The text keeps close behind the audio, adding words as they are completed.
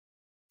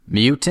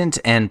Mutant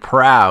and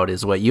proud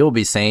is what you'll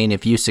be saying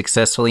if you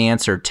successfully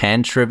answer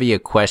 10 trivia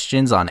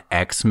questions on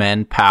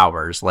X-Men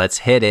powers. Let's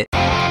hit it.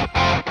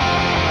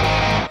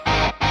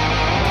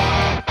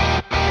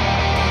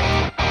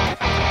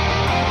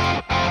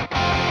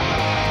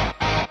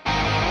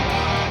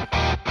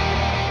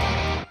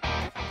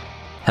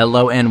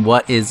 Hello and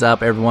what is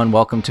up, everyone?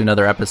 Welcome to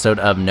another episode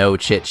of No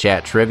Chit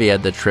Chat Trivia,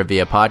 the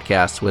trivia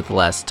podcast with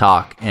less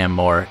talk and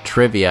more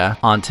trivia.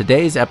 On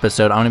today's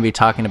episode, I'm going to be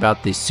talking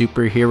about the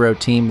superhero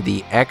team,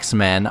 the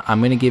X-Men. I'm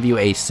going to give you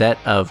a set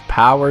of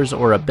powers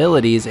or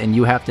abilities, and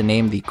you have to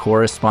name the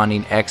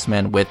corresponding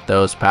X-Men with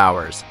those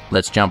powers.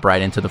 Let's jump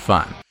right into the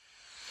fun.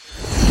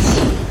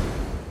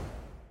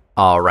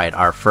 Alright,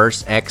 our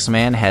first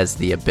X-Man has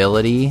the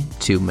ability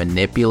to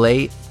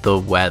manipulate the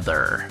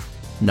weather.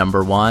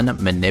 Number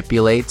 1,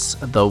 manipulates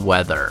the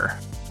weather.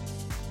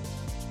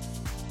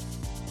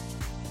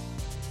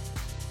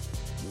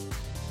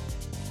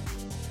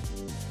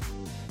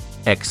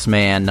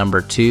 X-Man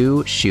number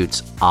 2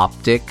 shoots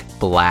optic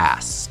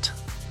blast.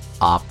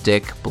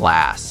 Optic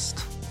blast.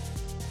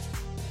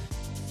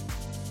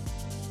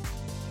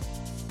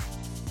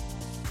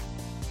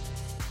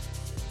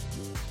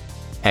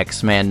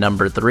 X-Man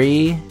number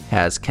 3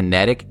 has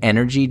kinetic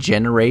energy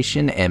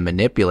generation and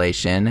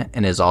manipulation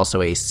and is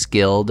also a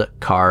skilled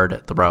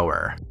card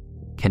thrower.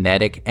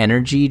 Kinetic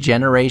energy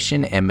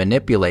generation and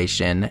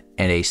manipulation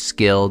and a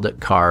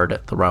skilled card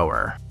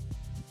thrower.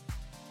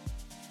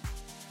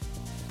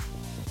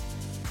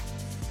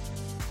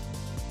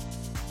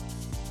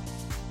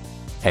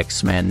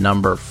 X-Men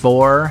number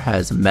 4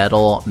 has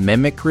metal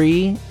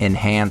mimicry,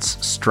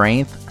 enhanced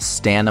strength,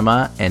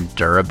 stamina, and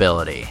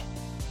durability.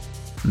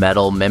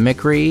 Metal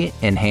mimicry,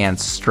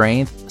 enhanced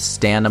strength,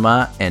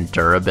 stamina, and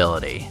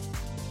durability.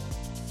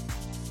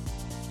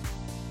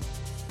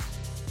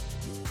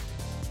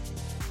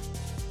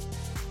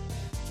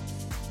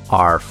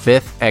 Our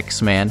 5th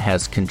X-Man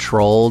has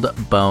controlled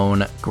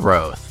bone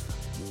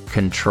growth.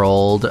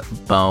 Controlled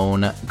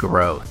bone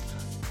growth.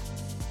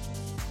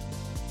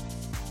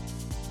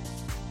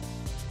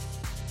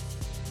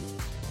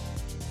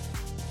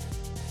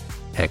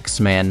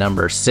 X-Man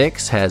number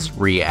 6 has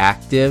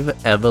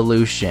reactive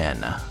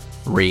evolution.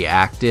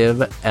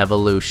 Reactive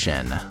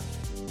evolution.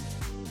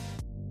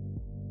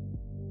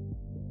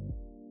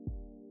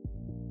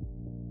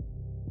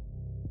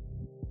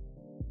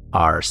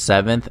 Our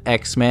 7th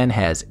X-Man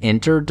has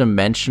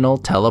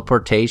interdimensional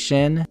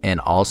teleportation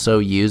and also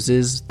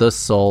uses the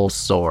Soul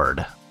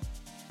Sword.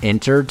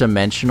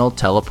 Interdimensional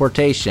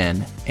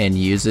teleportation and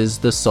uses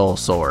the Soul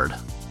Sword.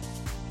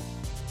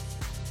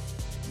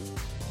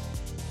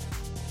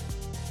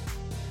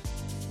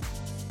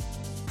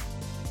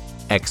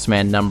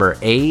 X-Men number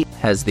 8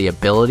 has the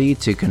ability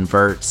to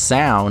convert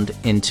sound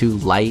into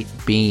light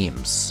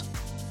beams.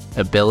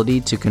 Ability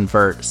to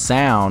convert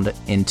sound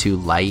into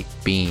light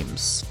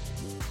beams.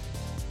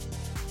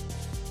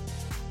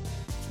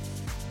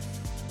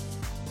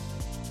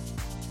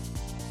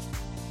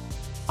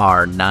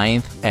 Our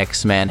 9th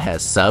X-Men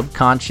has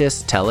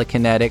subconscious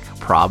telekinetic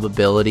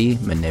probability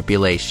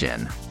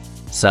manipulation.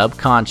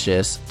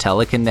 Subconscious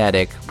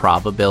telekinetic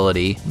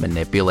probability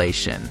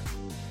manipulation.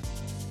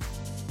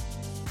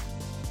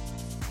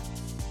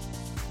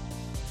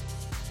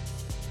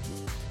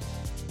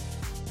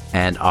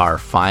 And our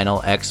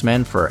final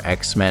X-Men for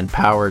X-Men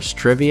Powers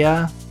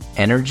Trivia,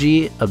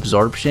 energy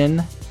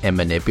absorption and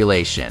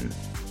manipulation.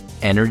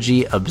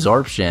 Energy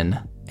absorption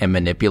and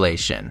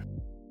manipulation.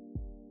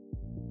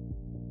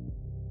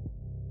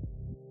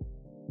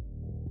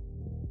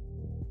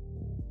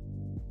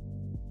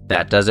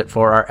 That does it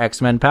for our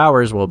X-Men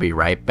Powers. We'll be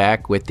right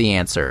back with the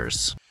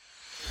answers.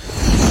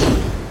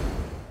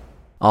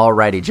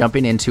 Alrighty,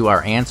 jumping into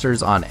our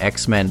answers on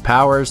X-Men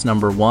Powers.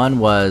 Number 1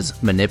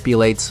 was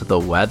manipulates the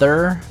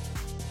weather.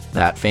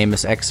 That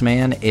famous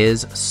X-Man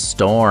is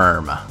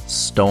Storm.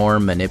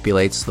 Storm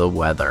manipulates the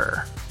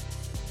weather.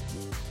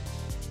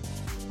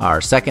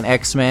 Our second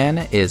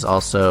X-Man is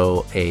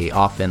also a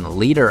often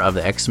leader of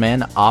the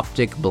X-Men.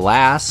 Optic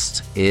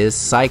Blast is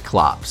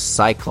Cyclops.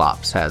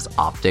 Cyclops has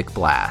Optic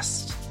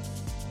Blast.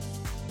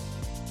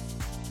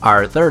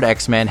 Our third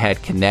X-Men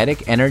had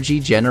kinetic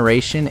energy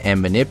generation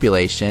and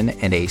manipulation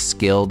and a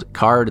skilled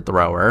card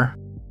thrower.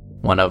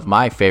 One of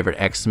my favorite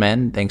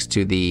X-Men, thanks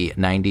to the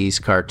 90s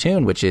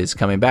cartoon, which is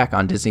coming back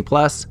on Disney+,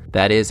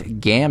 that is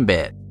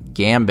Gambit.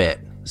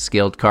 Gambit,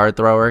 skilled card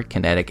thrower,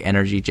 kinetic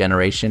energy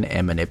generation,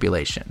 and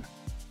manipulation.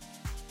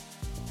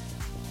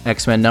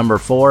 X-Men number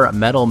 4,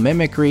 metal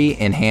mimicry,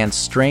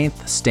 enhanced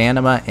strength,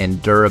 stamina,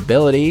 and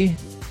durability.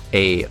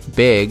 A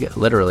big,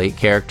 literally,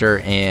 character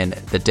in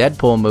the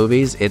Deadpool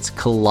movies, it's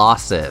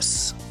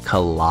Colossus.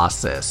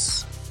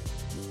 Colossus.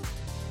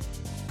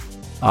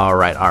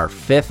 Alright, our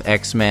 5th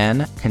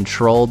X-Men,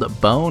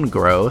 controlled bone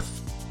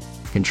growth.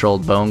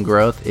 Controlled bone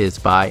growth is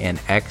by an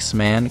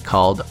X-Man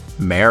called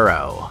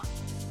Marrow.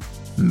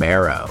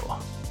 Marrow.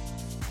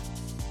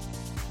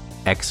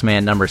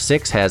 X-Man number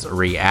 6 has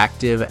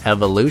reactive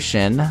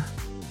evolution.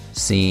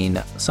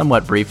 Seen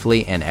somewhat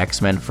briefly in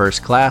X-Men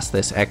First Class,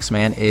 this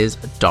X-Man is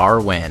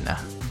Darwin.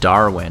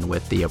 Darwin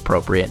with the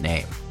appropriate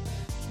name.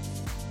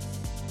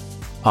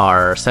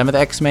 Our 7th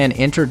X-Men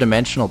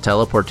interdimensional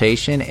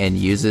teleportation and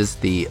uses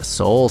the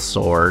Soul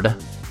Sword.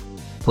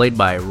 Played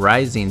by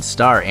rising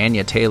star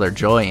Anya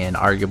Taylor-Joy in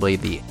arguably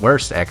the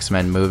worst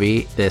X-Men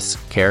movie, this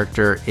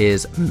character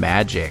is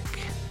Magik.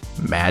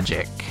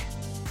 Magik.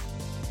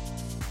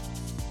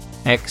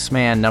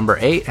 X-Man number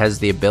 8 has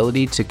the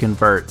ability to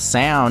convert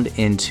sound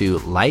into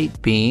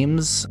light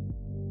beams.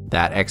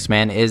 That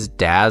X-Man is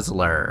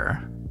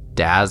Dazzler.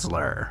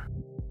 Dazzler.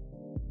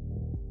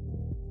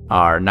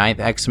 Our 9th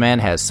X-Men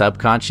has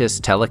subconscious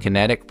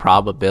telekinetic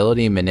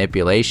probability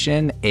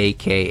manipulation,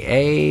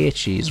 aka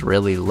she's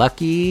really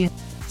lucky,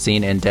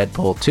 seen in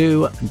Deadpool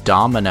 2,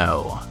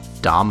 Domino.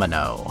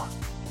 Domino.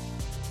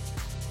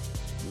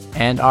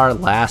 And our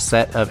last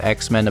set of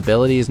X-Men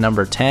abilities,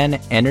 number 10,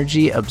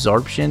 energy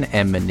absorption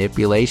and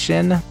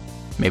manipulation.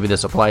 Maybe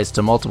this applies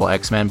to multiple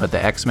X-Men, but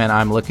the X-Men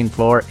I'm looking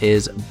for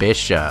is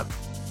Bishop.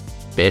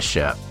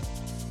 Bishop.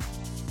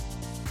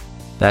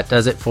 That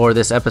does it for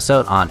this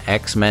episode on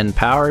X-Men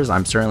powers.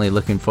 I'm certainly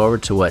looking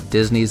forward to what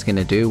Disney's going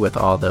to do with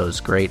all those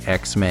great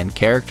X-Men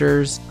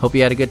characters. Hope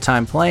you had a good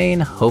time playing.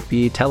 Hope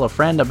you tell a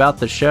friend about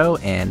the show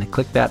and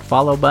click that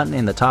follow button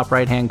in the top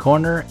right-hand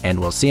corner. And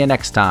we'll see you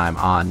next time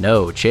on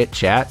No Chit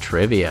Chat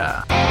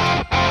Trivia.